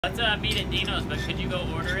Let's meet at Dino's, but could you go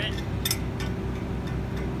order it?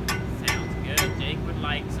 Sounds good. Jake would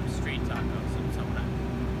like some street tacos and soda.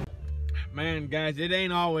 Man, guys, it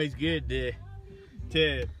ain't always good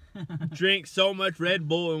to drink so much Red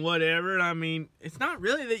Bull and whatever. I mean, it's not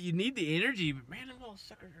really that you need the energy, but man, them little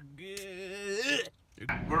suckers are good.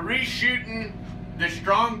 We're reshooting the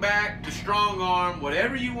strong back, the strong arm,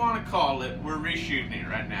 whatever you want to call it. We're reshooting it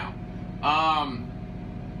right now.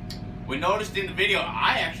 We noticed in the video,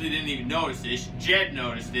 I actually didn't even notice this, Jed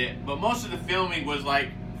noticed it, but most of the filming was like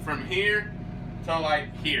from here to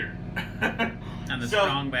like here. And the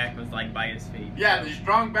strong back was like by his feet. Yeah, the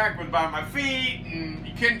strong back was by my feet, and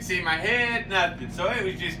you couldn't see my head, nothing. So it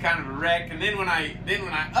was just kind of a wreck. And then when I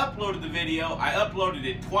uploaded the video, I uploaded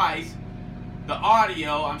it twice. The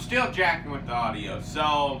audio, I'm still jacking with the audio.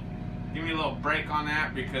 So give me a little break on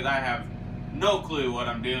that because I have no clue what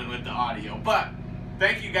I'm doing with the audio. But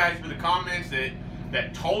thank you guys for the comments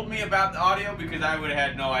that told me about the audio, because I would have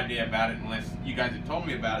had no idea about it unless you guys had told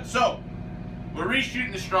me about it. So we're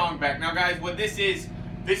reshooting the strong back. Now guys, what this is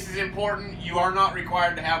important. You are not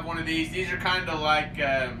required to have one of these. These are kind of like,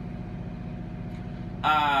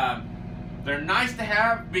 they're nice to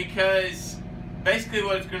have because basically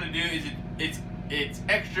what it's going to do is it's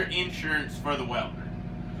extra insurance for the welder.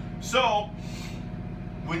 So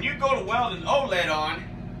when you go to weld an OLED on,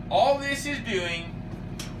 all this is doing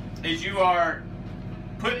is you are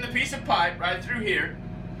putting the piece of pipe right through here.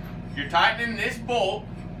 You're tightening this bolt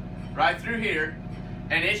right through here,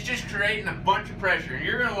 and it's just creating a bunch of pressure. And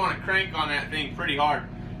you're going to want to crank on that thing pretty hard,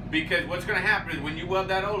 because what's going to happen is when you weld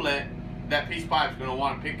that OLED, that piece of pipe is going to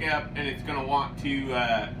want to pick up, and it's going to want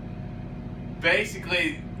to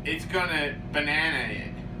basically, it's going to banana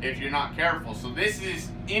it if you're not careful. So this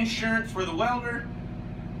is insurance for the welder.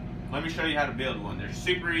 Let me show you how to build one. They're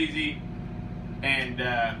super easy, and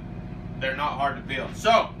they're not hard to build.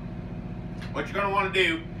 So what you're going to want to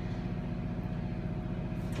do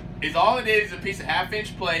is, all it is a piece of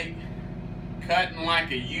 1/2-inch plate cut in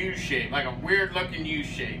like a U shape, like a weird looking U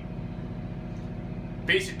shape.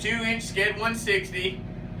 Piece of 2-inch sked 160.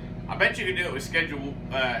 I bet you could do it with schedule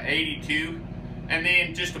 82. And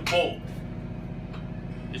then just a bolt.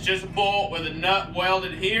 It's just a bolt with a nut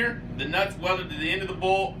welded here. The nut's welded to the end of the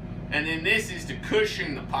bolt. And then this is to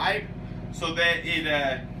cushion the pipe so that it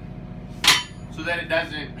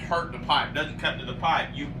doesn't hurt the pipe, doesn't cut into the pipe.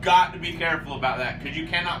 You've got to be careful about that, because you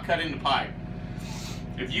cannot cut in the pipe.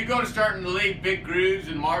 If you go to starting to leave big grooves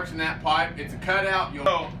and marks in that pipe, it's a cutout.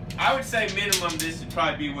 So I would say minimum this would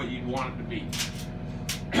probably be what you'd want it to be.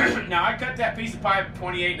 Now I cut that piece of pipe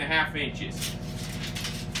 28.5 inches.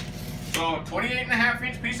 So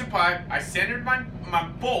 28.5-inch piece of pipe, I centered my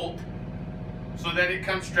bolt so that it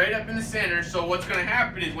comes straight up in the center. So what's going to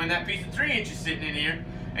happen is when that piece of 3 inches sitting in here,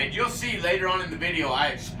 and you'll see later on in the video I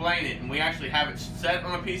explain it, and we actually have it set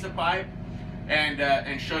on a piece of pipe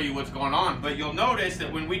and show you what's going on. But you'll notice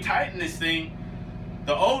that when we tighten this thing,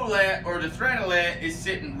 the OLED or the thread is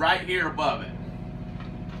sitting right here above it,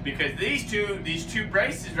 because these two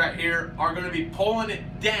braces right here are going to be pulling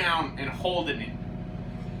it down and holding it.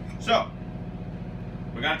 So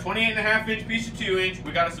we got a 28.5-inch piece of 2-inch.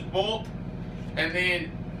 We got us a bolt, and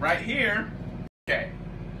then right here, okay,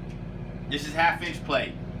 this is 1/2-inch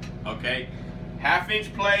plate. Okay,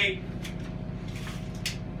 1/2-inch plate.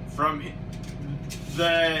 From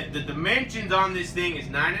the dimensions on this thing is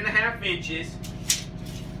 9.5 inches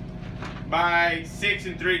by 6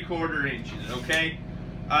 3/4 inches. Okay,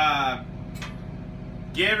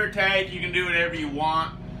 give or take, you can do whatever you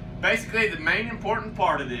want. Basically, the main important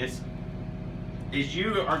part of this is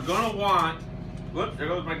you are gonna want, whoops, there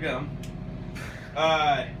goes my gum.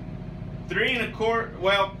 3 1/4.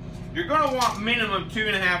 Well, you're gonna want minimum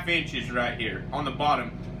 2.5 inches right here on the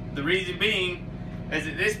bottom. The reason being is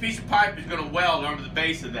that this piece of pipe is gonna weld onto the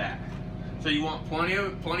base of that. So you want plenty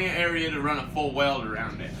of area to run a full weld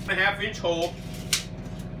around it. 1/2-inch hole,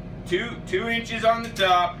 2 inches on the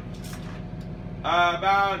top,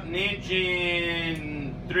 about 1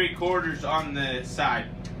 3/4 inches on the side.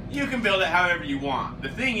 You can build it however you want. The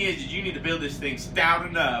thing is you need to build this thing stout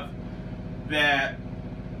enough that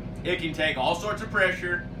it can take all sorts of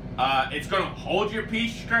pressure. It's going to hold your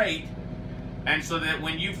piece straight, and so that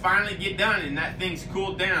when you finally get done and that thing's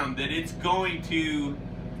cooled down, that it's going to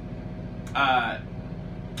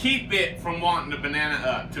keep it from wanting to banana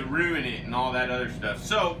up, to ruin it and all that other stuff.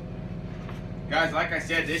 So guys, like I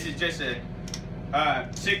said, this is just a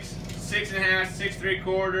 6 1/2, 6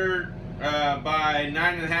 3/4 by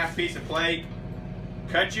 9.5 piece of plate.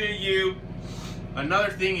 Cut you a U.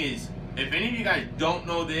 Another thing is, if any of you guys don't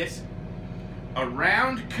know this, a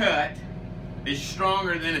round cut is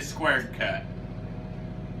stronger than a squared cut.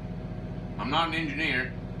 not an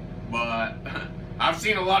engineer, but I've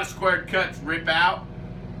seen a lot of squared cuts rip out,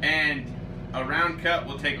 and a round cut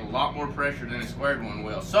will take a lot more pressure than a squared one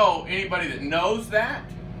will. So anybody that knows that,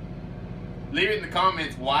 leave it in the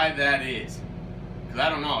comments why that is. Because I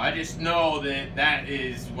don't know. I just know that that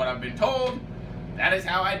is what I've been told. That is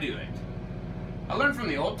how I do it. I learned from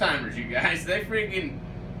the old timers, you guys. They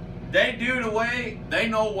do it away. They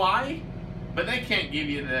know why, but they can't give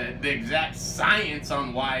you the exact science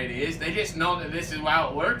on why it is. They just know that this is how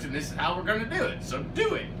it works and this is how we're going to do it. So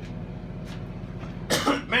do it.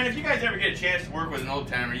 Man, if you guys ever get a chance to work with an old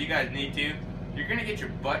timer, you guys need to. You're going to get your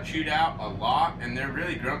butt chewed out a lot, and they're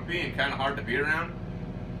really grumpy and kind of hard to be around.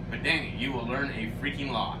 But dang it, you will learn a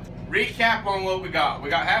freaking lot. Recap on what we got. We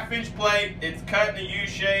got 1/2 inch plate. It's cut in a U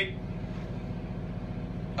shape.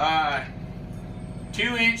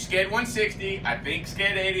 2 inch sked 160. I think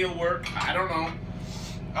sked 80 will work. I don't know.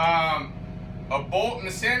 A bolt in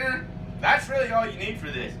the center. That's really all you need for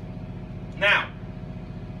this. Now,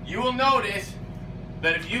 you will notice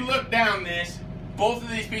that if you look down this, both of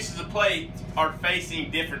these pieces of plate are facing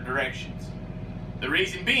different directions. The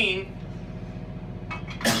reason being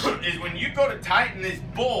is when you go to tighten this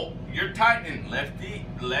bolt, you're tightening lefty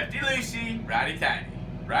loosey, righty tighty,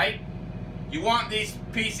 right? You want these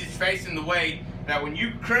pieces facing the way that when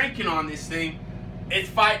you're cranking on this thing, it's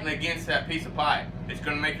fighting against that piece of pipe. It's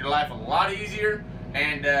going to make your life a lot easier,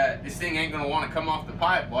 and this thing ain't going to want to come off the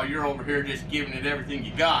pipe while you're over here just giving it everything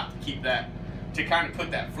you got to keep that, to kind of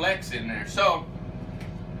put that flex in there. So,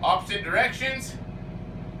 opposite directions,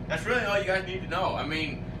 that's really all you guys need to know. I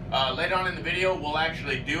mean, later on in the video, we'll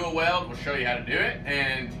actually do a weld. We'll show you how to do it,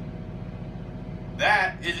 and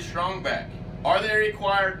that is a strong back. Are they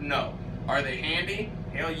required? No. Are they handy?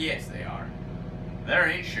 Hell yes, they are. They're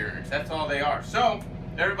insurance. That's all they are. So,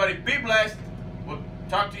 everybody be blessed. We'll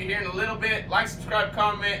talk to you here in a little bit. Like, subscribe,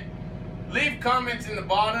 comment. Leave comments in the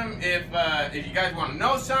bottom if you guys want to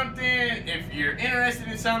know something, if you're interested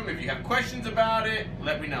in something, if you have questions about it,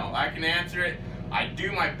 let me know. I can answer it. I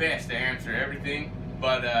do my best to answer everything,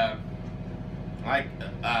 but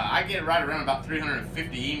I get right around about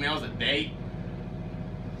 350 emails a day.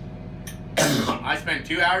 I spend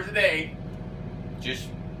 2 hours a day just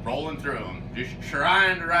rolling through them, just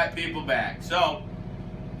trying to write people back. So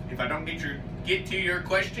if I don't get to your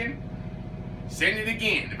question, send it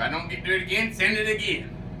again. If I don't get to it again, send it again.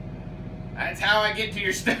 That's how I get to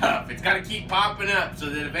your stuff. It's got to keep popping up so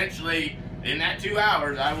that eventually, in that 2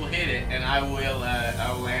 hours, I will hit it and I will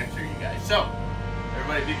answer you guys. So,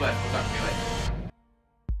 everybody be blessed. We'll talk to you later.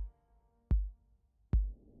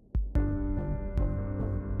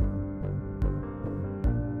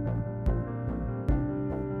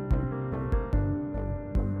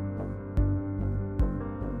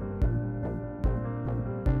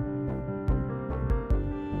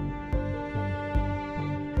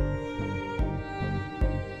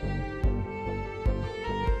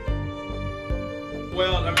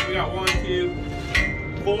 Well, I mean, we got 1, 2,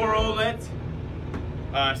 4 OLEDs,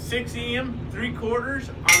 6 EM 3/4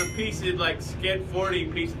 on a piece of like sked 40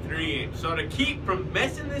 piece of 3 inch. So to keep from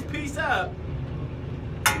messing this piece up,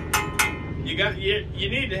 you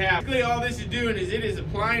need to have. Basically, all this is doing is it is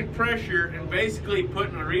applying pressure and basically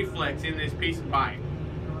putting a reflex in this piece of pipe.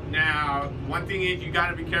 Now, one thing is you got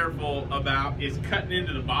to be careful about is cutting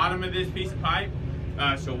into the bottom of this piece of pipe.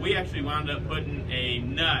 So we actually wound up putting a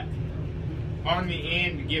nut on the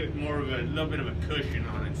end to give it more of a little bit of a cushion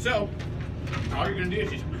on it. So all you're gonna do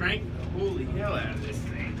is just crank the holy hell out of this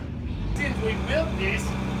thing. Since we built this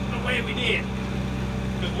the way we did,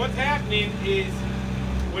 because what's happening is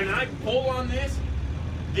when I pull on this,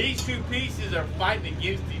 these two pieces are fighting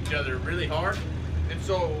against each other really hard, and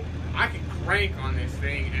so I can crank on this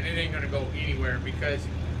thing and it ain't gonna go anywhere because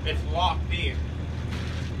it's locked in.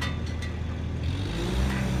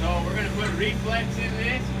 So we're gonna put a reflex in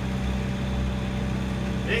this.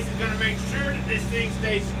 This is going to make sure that this thing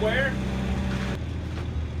stays square.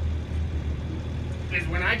 Is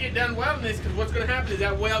when I get done welding this, because what's going to happen is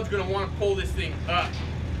that weld's going to want to pull this thing up.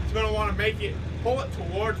 It's going to want to make it, pull it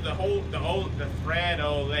towards the thread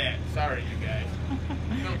OLED. Sorry, you guys.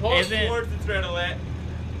 It's going to pull it towards the thread OLED.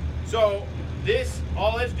 So this,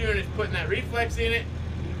 all it's doing is putting that reflex in it.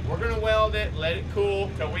 We're going to weld it, let it cool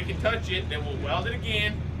till we can touch it. Then we'll weld it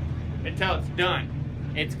again until it's done.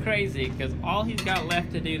 It's crazy because all he's got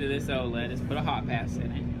left to do to this OLED is put a hot pass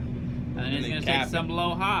in it. And then he's going to take some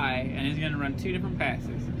low high and he's going to run 2 different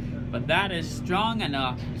passes. But that is strong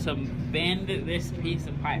enough to bend this piece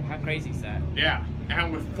of pipe. How crazy is that? Yeah,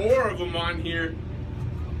 and with 4 of them on here,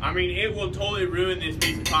 I mean, it will totally ruin this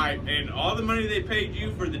piece of pipe. And all the money they paid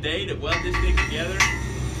you for the day to weld this thing together,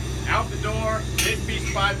 out the door. This piece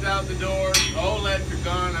of pipe's out the door, OLEDs are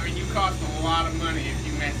gone. I mean, you cost a lot of money if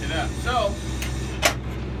you mess it up. So,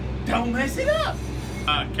 don't mess it up.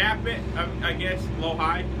 Cap it, I guess, low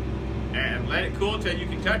high, and let it cool till you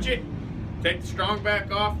can touch it. Take the strong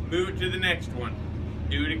back off, move it to the next one.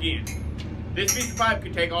 Do it again. This piece of pipe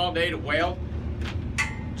could take all day to weld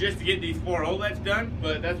just to get these 4 OLEDs done,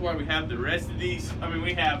 but that's why we have the rest of these. I mean,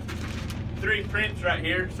 we have 3 prints right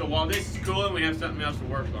here, so while this is cooling, we have something else to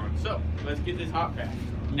work on. So, let's get this hot pass.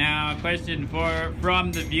 Now, a question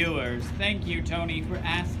from the viewers. Thank you, Tony, for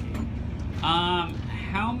asking.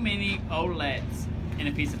 How many OLEDs in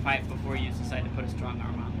a piece of pipe before you decide to put a strong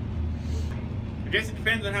arm on? I guess it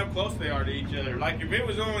depends on how close they are to each other. Like, if it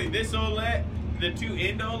was only this OLED, the 2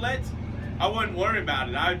 end OLEDs, I wouldn't worry about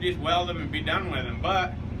it. I would just weld them and be done with them.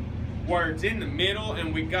 But where it's in the middle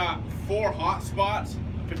and we got 4 hot spots,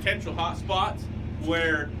 potential hot spots,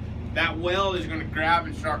 where that weld is going to grab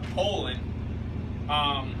and start pulling,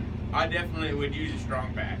 I definitely would use a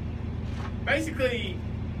strong back. Basically,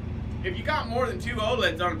 if you got more than 2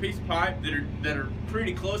 OLEDs on a piece of pipe that are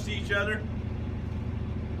pretty close to each other,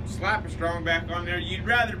 slap a strong back on there. You'd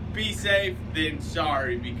rather be safe than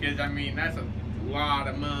sorry, because I mean that's a lot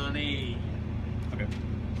of money.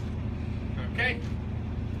 Okay.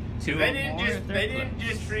 So they didn't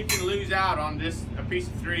just freaking lose out on just a piece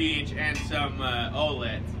of 3-inch and some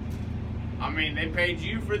OLEDs. I mean, they paid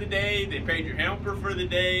you for the day, they paid your helper for the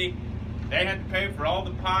day, they had to pay for all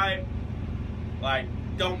the pipe. Like,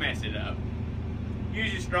 don't mess it up.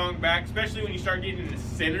 Use your strong back, especially when you start getting in the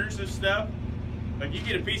centers of stuff. Like, you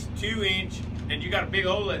get a piece of 2-inch and you got a big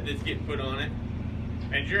OLED that's getting put on it,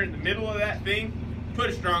 and you're in the middle of that thing, put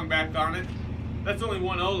a strong back on it. That's only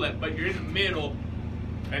 1 OLED, but you're in the middle,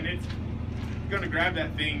 and it's gonna grab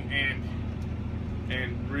that thing and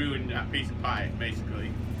ruin that piece of pipe,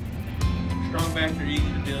 basically. Strong backs are easy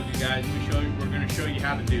to build, you guys. We're gonna show you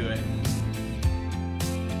how to do it.